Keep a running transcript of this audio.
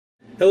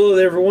Hello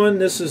there everyone,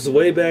 this is the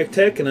Wayback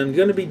Tech and I'm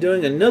going to be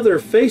doing another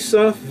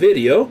face-off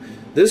video.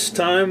 This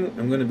time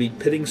I'm going to be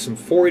pitting some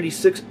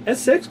 486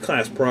 SX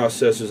class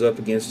processors up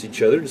against each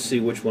other to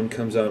see which one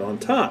comes out on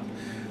top.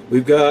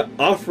 We've got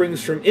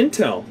offerings from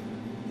Intel,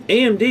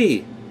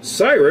 AMD,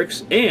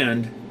 Cyrix,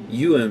 and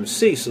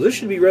UMC, so this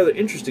should be rather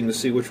interesting to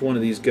see which one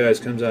of these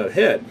guys comes out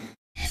ahead.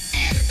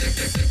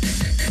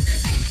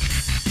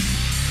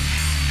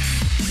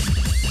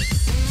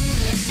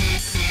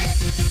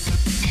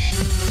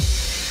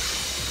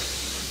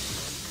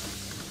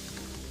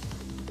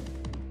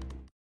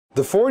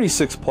 The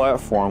 486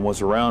 platform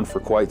was around for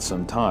quite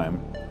some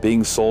time,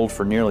 being sold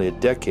for nearly a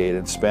decade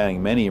and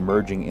spanning many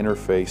emerging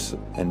interface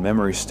and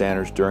memory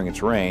standards during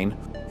its reign.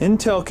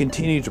 Intel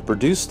continued to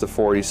produce the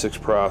 486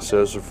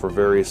 processor for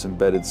various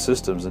embedded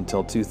systems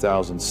until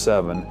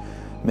 2007,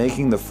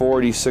 making the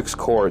 486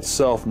 core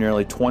itself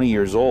nearly 20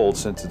 years old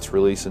since its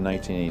release in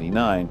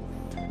 1989.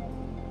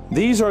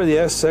 These are the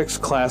SX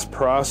class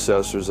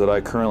processors that I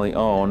currently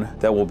own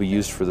that will be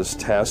used for this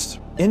test.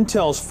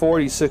 Intel's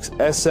 486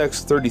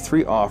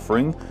 SX33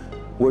 offering,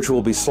 which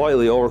will be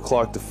slightly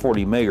overclocked to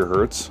 40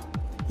 MHz.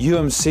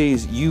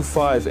 UMC's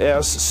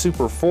U5S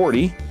Super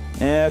 40.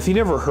 And if you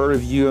never heard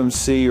of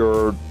UMC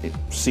or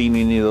seen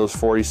any of those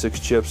 486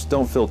 chips,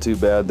 don't feel too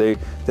bad. They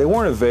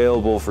weren't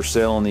available for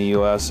sale in the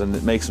US, and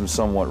it makes them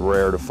somewhat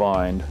rare to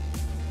find.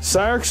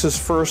 Cyrix's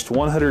first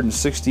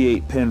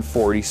 168-pin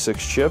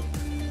 486 chip,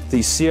 the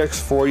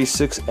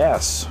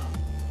CX46S,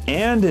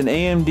 and an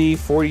AMD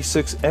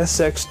 486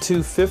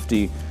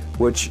 SX250,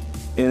 which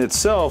in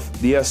itself,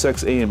 the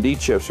SX AMD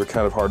chips are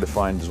kind of hard to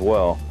find as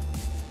well.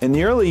 In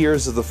the early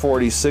years of the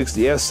 486,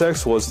 the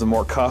SX was the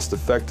more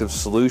cost-effective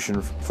solution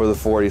for the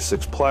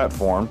 486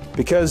 platform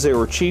because they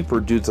were cheaper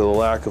due to the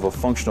lack of a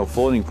functional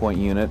floating point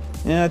unit.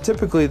 And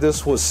typically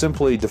this was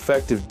simply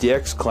defective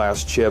DX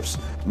class chips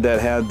that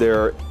had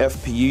their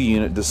FPU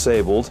unit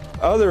disabled.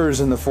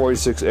 Others in the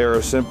 486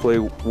 era simply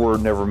were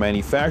never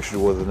manufactured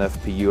with an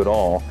FPU at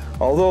all.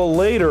 Although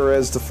later,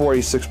 as the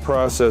 486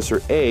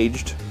 processor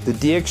aged, the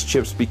DX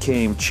chips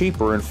became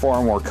cheaper and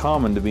far more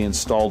common to be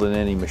installed in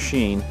any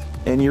machine.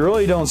 And you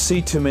really don't see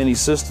too many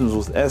systems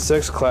with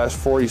SX class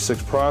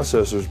 486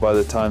 processors by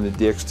the time the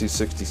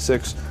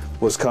DX266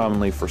 was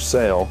commonly for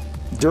sale.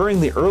 During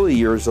the early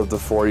years of the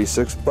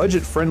 486,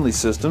 budget-friendly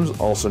systems,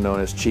 also known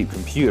as cheap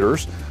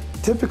computers,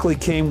 typically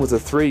came with a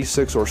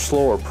 386 or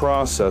slower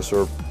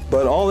processor,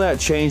 but all that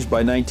changed by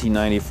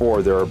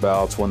 1994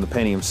 thereabouts when the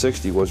Pentium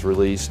 60 was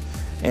released,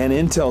 and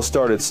Intel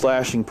started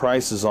slashing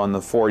prices on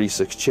the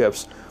 486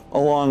 chips,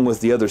 along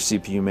with the other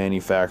CPU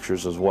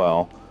manufacturers as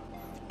well.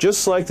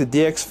 Just like the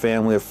DX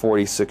family of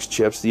 486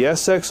 chips, the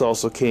SX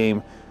also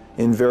came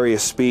in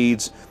various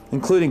speeds,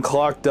 including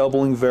clock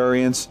doubling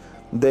variants.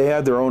 They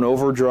had their own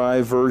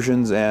overdrive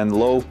versions and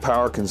low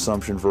power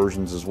consumption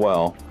versions as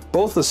well.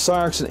 Both the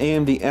Cyrix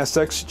and AMD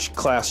SX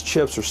class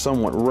chips are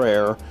somewhat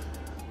rare.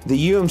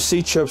 The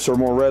UMC chips are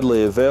more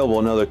readily available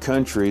in other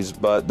countries,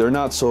 but they're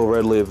not so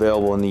readily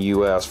available in the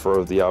US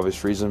for the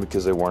obvious reason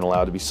because they weren't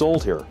allowed to be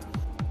sold here.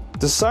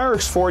 The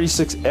Cyrix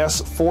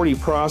 46S40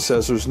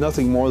 processor is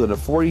nothing more than a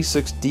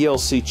 46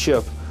 DLC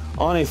chip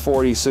on a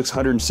 486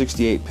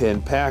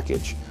 168-pin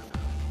package,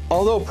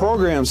 although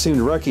programs seem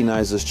to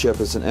recognize this chip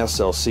as an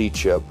SLC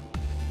chip.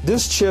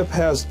 This chip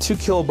has 2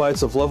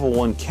 kilobytes of level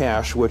 1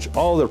 cache, which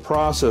all other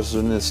processors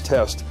in this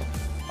test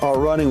are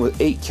running with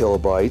 8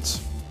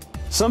 kilobytes.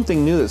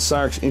 Something new that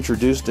Cyrix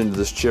introduced into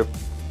this chip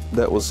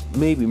that was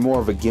maybe more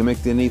of a gimmick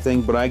than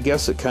anything, but I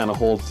guess it kind of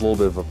holds a little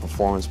bit of a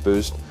performance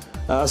boost.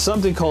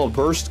 Something called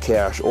burst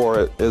cache,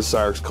 or as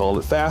Cyrix called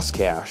it, fast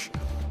cache.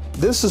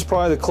 This is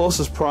probably the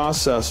closest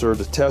processor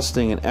to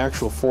testing an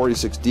actual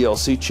 486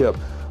 DLC chip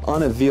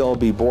on a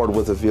VLB board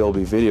with a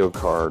VLB video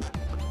card.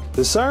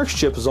 The Cyrix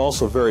chip is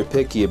also very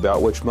picky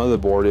about which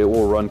motherboard it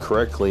will run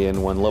correctly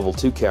and when level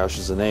 2 cache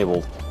is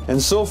enabled.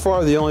 And so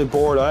far the only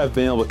board I have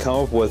been able to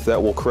come up with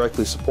that will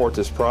correctly support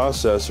this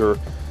processor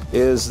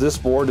is this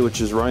board,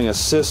 which is running a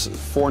CIS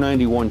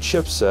 491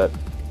 chipset.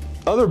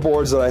 Other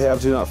boards that I have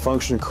do not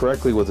function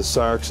correctly with the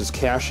Cyrix's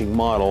caching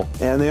model,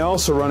 and they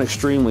also run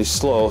extremely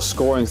slow,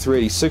 scoring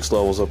 386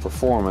 levels of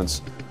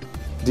performance.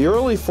 The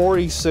early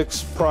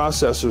 486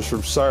 processors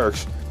from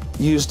Cyrix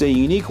used a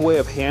unique way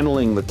of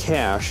handling the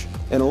cache,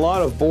 and a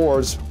lot of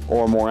boards,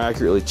 or more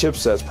accurately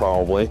chipsets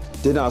probably,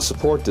 did not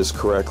support this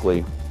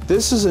correctly.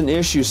 This is an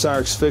issue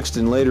Cyrix fixed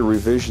in later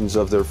revisions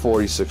of their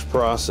 486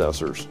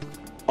 processors.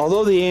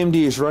 Although the AMD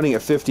is running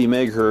at 50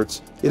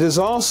 MHz, it is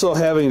also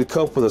having to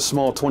cope with a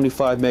small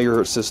 25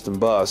 MHz system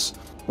bus,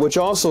 which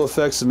also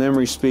affects the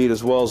memory speed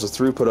as well as the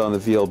throughput on the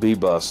VLB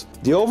bus.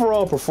 The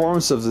overall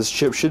performance of this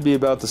chip should be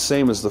about the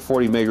same as the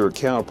 40 MHz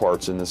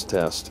counterparts in this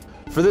test.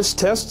 For this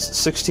test,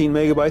 16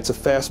 MB of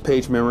fast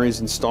page memory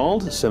is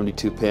installed,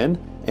 72-pin,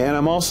 and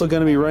I'm also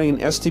going to be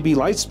running an STB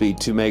Lightspeed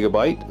 2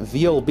 MB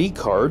VLB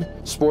card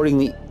sporting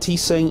the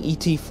Tseng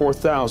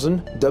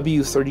ET4000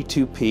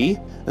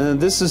 W32P, and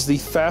this is the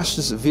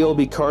fastest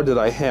VLB card that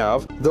I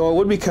have, though it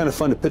would be kind of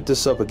fun to pit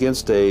this up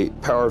against a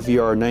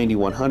PowerVR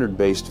 9100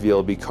 based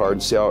VLB card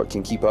and see how it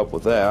can keep up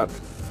with that.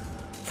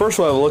 First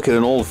we'll have a look at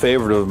an old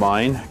favorite of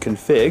mine,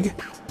 Config,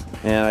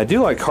 and I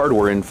do like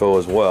Hardware Info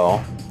as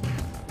well.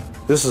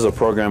 This is a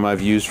program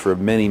I've used for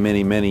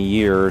many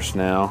years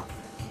now.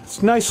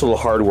 It's a nice little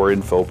hardware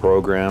info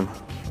program.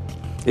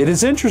 It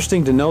is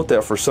interesting to note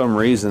that for some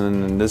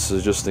reason, and this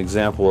is just an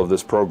example of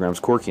this program's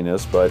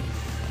quirkiness, but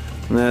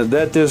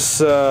that this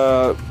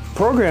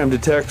program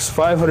detects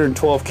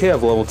 512K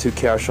of level 2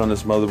 cache on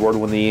this motherboard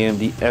when the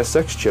AMD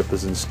SX chip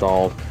is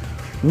installed.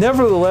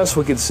 Nevertheless,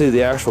 we can see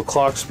the actual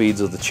clock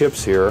speeds of the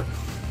chips here,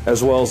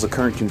 as well as the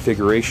current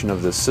configuration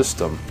of this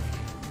system.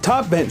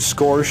 Top bench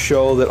scores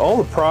show that all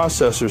the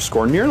processors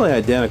score nearly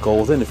identical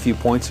within a few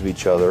points of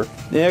each other,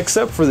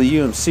 except for the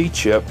UMC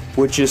chip,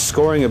 which is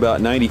scoring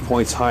about 90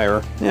 points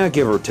higher,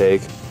 give or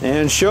take,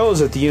 and shows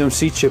that the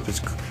UMC chip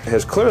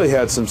has clearly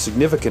had some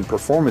significant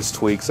performance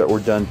tweaks that were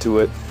done to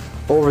it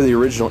over the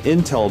original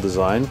Intel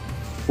design,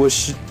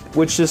 which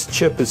this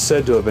chip is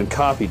said to have been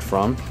copied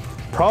from,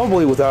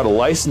 probably without a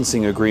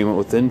licensing agreement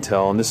with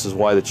Intel, and this is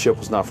why the chip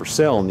was not for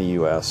sale in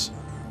the US.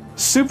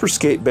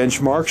 Superskate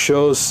benchmark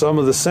shows some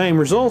of the same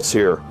results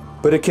here,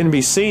 but it can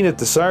be seen that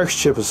the Cyrix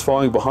chip is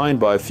falling behind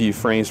by a few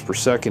frames per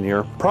second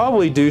here,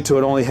 probably due to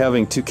it only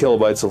having 2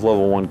 kilobytes of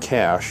level 1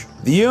 cache.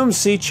 The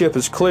UMC chip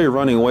is clearly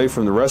running away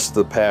from the rest of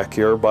the pack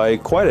here by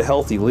quite a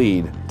healthy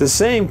lead. The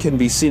same can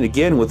be seen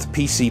again with the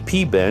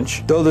PCP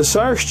bench, though the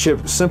Cyrix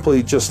chip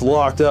simply just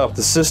locked up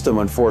the system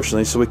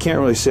unfortunately, so we can't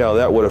really see how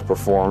that would have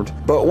performed.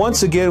 But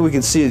once again we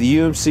can see the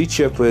UMC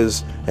chip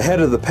is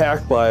ahead of the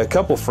pack by a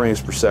couple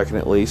frames per second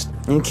at least.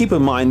 And keep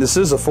in mind this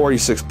is a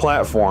 46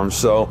 platform,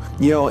 so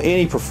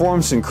any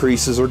performance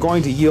increases are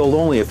going to yield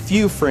only a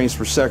few frames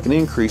per second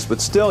increase,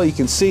 but still you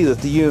can see that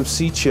the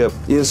UMC chip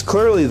is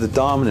clearly the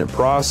dominant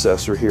processor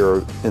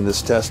here in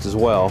this test as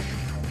well.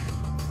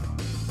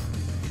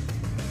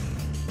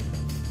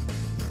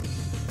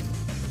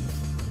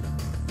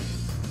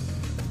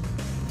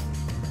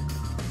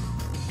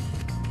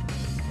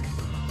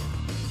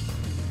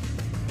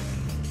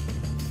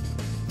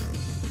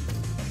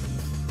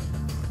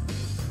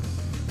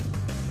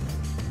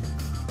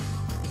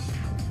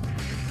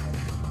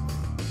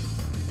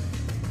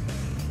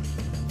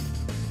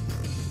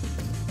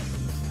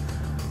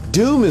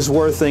 Doom is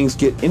where things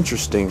get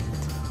interesting.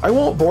 I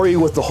won't bore you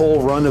with the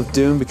whole run of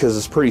Doom because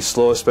it's pretty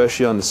slow,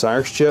 especially on the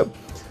Cyrix chip,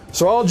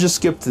 so I'll just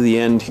skip to the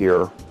end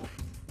here.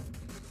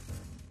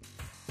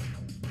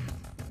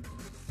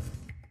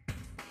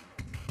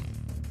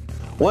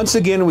 Once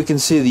again, we can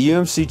see the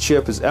UMC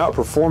chip is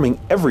outperforming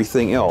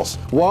everything else.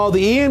 While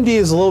the AMD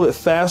is a little bit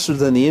faster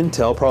than the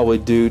Intel, probably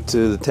due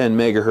to the 10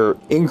 MHz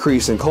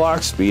increase in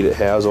clock speed it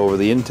has over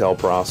the Intel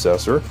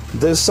processor,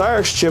 the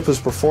Cyrix chip is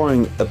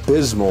performing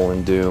abysmal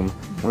in Doom.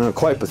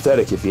 Quite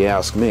pathetic if you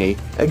ask me.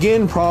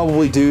 Again,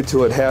 probably due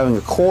to it having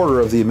a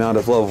quarter of the amount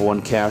of level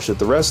 1 cache that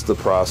the rest of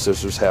the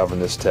processors have in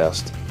this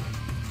test.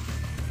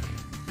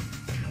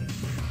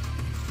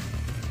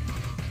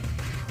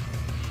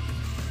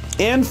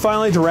 And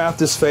finally, to wrap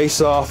this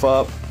face-off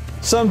up,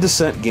 some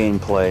Descent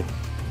gameplay.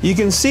 You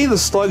can see the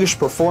sluggish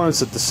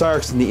performance that the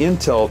Cyrix and the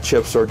Intel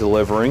chips are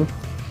delivering.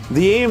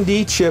 The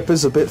AMD chip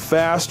is a bit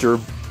faster,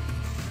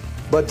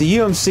 but the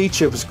UMC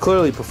chip is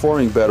clearly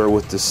performing better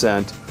with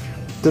Descent.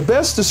 The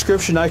best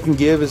description I can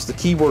give is the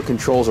keyboard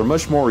controls are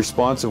much more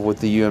responsive with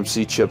the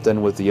UMC chip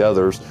than with the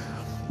others.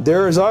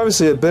 There is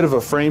obviously a bit of a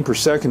frame per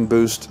second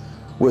boost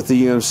with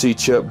the UMC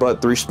chip,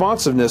 but the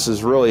responsiveness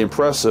is really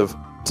impressive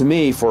to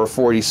me for a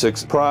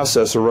 46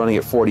 processor running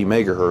at 40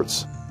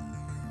 MHz.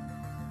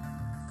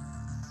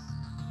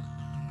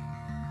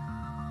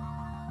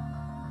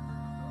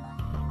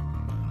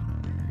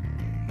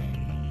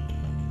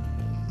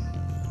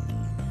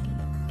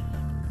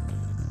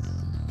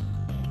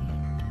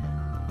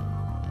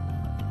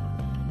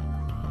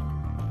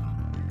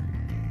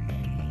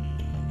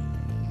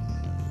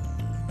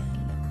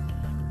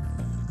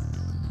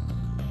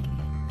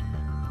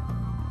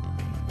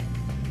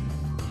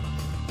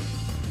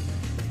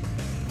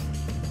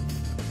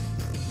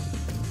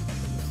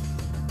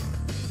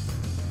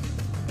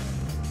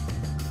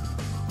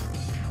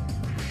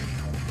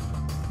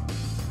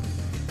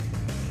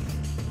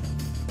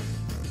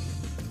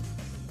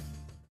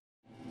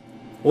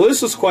 Well,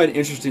 this was quite an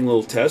interesting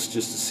little test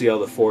just to see how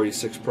the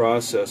 46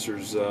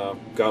 processors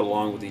got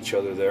along with each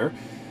other there.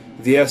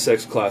 The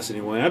SX class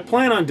anyway. I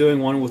plan on doing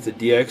one with the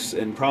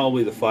DX and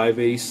probably the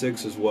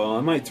 586 as well.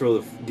 I might throw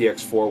the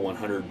DX4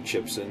 100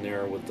 chips in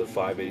there with the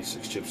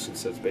 586 chips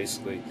since that's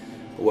basically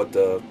what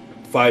the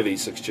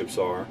 586 chips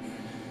are.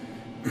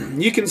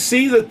 You can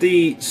see that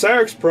the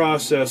Cyrix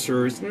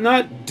processor is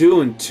not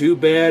doing too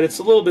bad. It's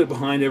a little bit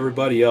behind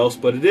everybody else,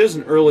 but it is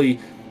an early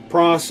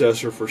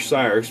processor for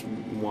Cyrix,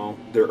 well,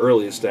 their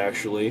earliest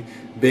actually,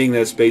 being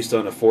that it's based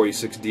on a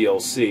 46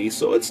 DLC,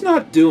 so it's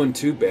not doing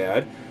too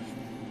bad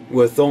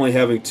with only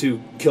having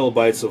 2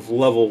 kilobytes of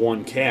level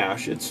 1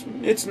 cache.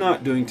 It's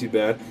not doing too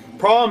bad.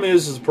 Problem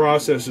is the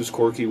processor's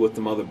quirky with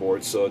the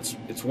motherboard, so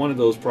it's one of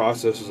those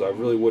processors I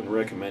really wouldn't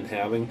recommend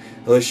having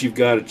unless you've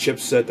got a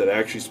chipset that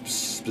actually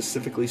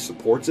specifically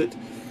supports it.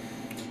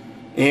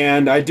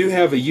 And I do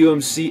have a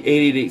UMC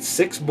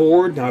 8886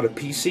 board, not a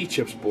PC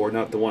chips board,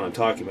 not the one I'm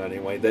talking about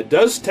anyway, that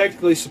does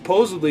technically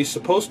supposedly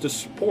supposed to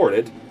support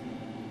it,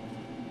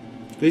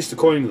 at least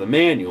according to the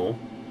manual,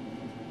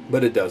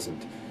 but it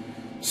doesn't.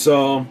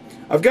 So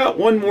I've got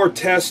one more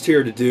test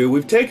here to do.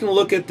 We've taken a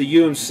look at the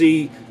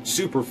UMC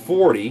Super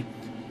 40,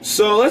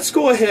 so let's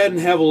go ahead and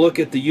have a look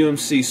at the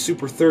UMC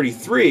Super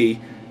 33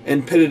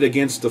 and pit it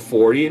against the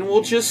 40, and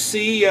we'll just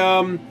see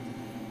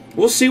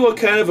we'll see what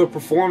kind of a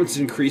performance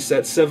increase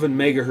that 7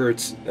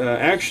 megahertz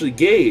actually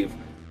gave.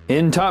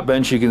 In Top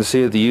Bench, you can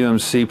see that the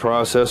UMC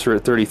processor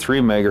at 33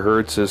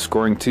 megahertz is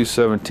scoring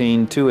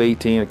 217,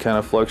 218. It kind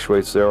of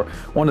fluctuates there.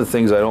 One of the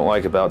things I don't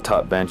like about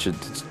Top Bench is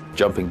it's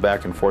jumping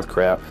back and forth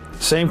crap.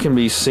 Same can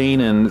be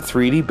seen in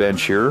 3D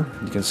Bench here.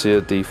 You can see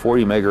that the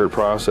 40 megahertz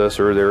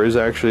processor, there is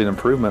actually an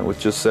improvement with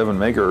just 7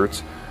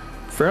 megahertz.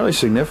 Fairly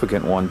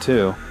significant one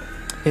too.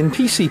 In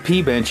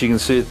PCP Bench, you can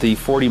see that the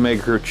 40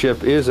 megahertz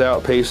chip is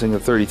outpacing the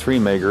 33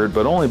 megahertz,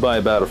 but only by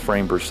about a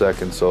frame per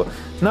second, so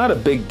not a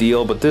big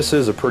deal, but this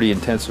is a pretty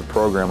intensive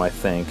program, I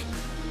think.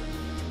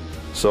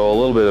 So a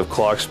little bit of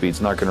clock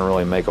speed's not going to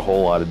really make a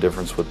whole lot of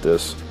difference with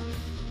this.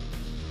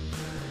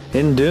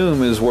 In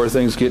Doom is where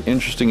things get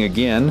interesting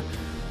again.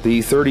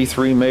 The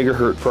 33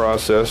 megahertz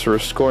processor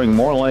is scoring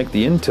more like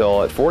the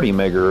Intel at 40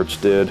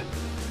 megahertz did.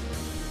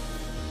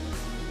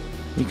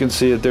 You can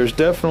see that there's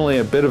definitely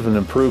a bit of an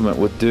improvement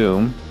with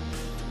Doom.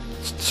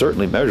 It's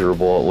certainly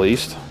measurable, at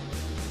least.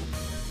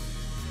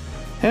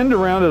 And to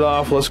round it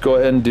off, let's go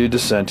ahead and do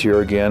Descent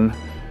here again.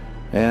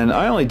 And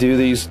I only do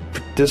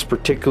this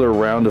particular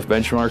round of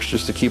benchmarks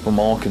just to keep them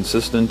all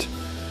consistent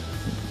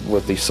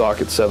with the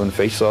Socket 7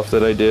 face-off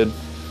that I did.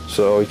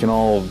 So you can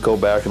all go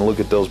back and look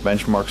at those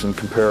benchmarks and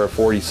compare a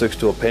 46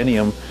 to a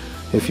Pentium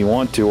if you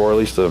want to, or at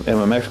least a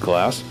MMX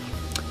class.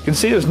 You can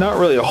see there's not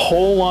really a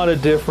whole lot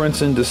of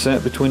difference in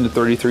Descent between the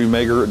 33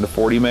 megahertz and the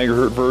 40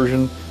 megahertz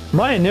version.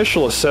 My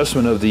initial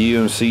assessment of the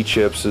UMC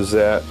chips is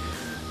that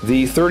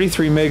the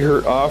 33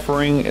 megahertz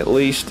offering at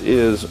least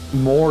is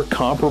more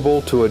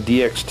comparable to a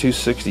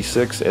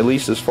DX266, at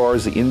least as far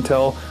as the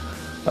Intel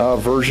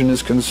version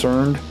is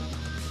concerned.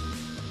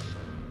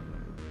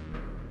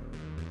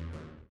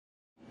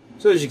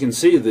 So as you can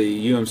see,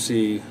 the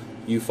UMC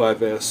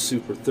U5S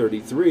Super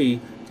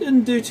 33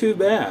 didn't do too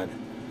bad.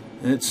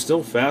 And it's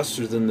still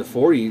faster than the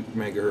 40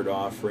 megahertz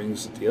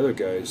offerings that the other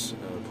guys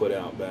put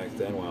out back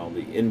then. Well,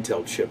 the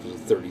Intel chip was a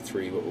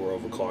 33, but we're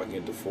overclocking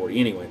it to 40.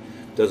 Anyway,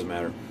 doesn't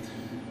matter.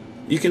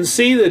 You can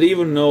see that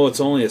even though it's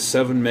only a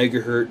 7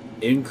 megahertz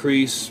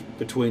increase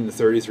between the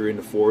 33 and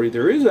the 40,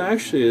 there is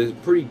actually a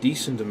pretty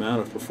decent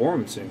amount of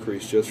performance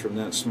increase just from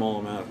that small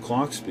amount of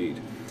clock speed.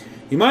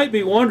 You might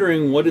be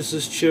wondering, what does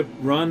this chip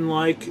run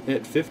like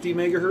at 50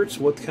 megahertz?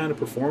 What kind of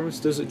performance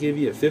does it give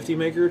you at 50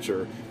 megahertz,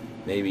 or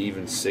maybe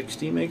even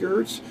 60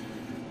 megahertz?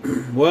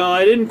 Well,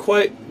 I didn't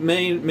quite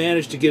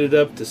manage to get it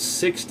up to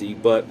 60,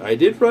 but I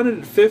did run it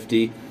at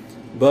 50,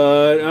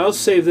 but I'll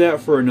save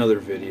that for another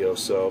video.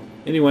 So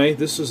anyway,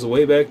 this is the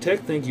Wayback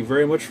Tech. Thank you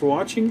very much for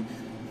watching.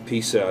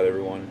 Peace out,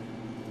 everyone.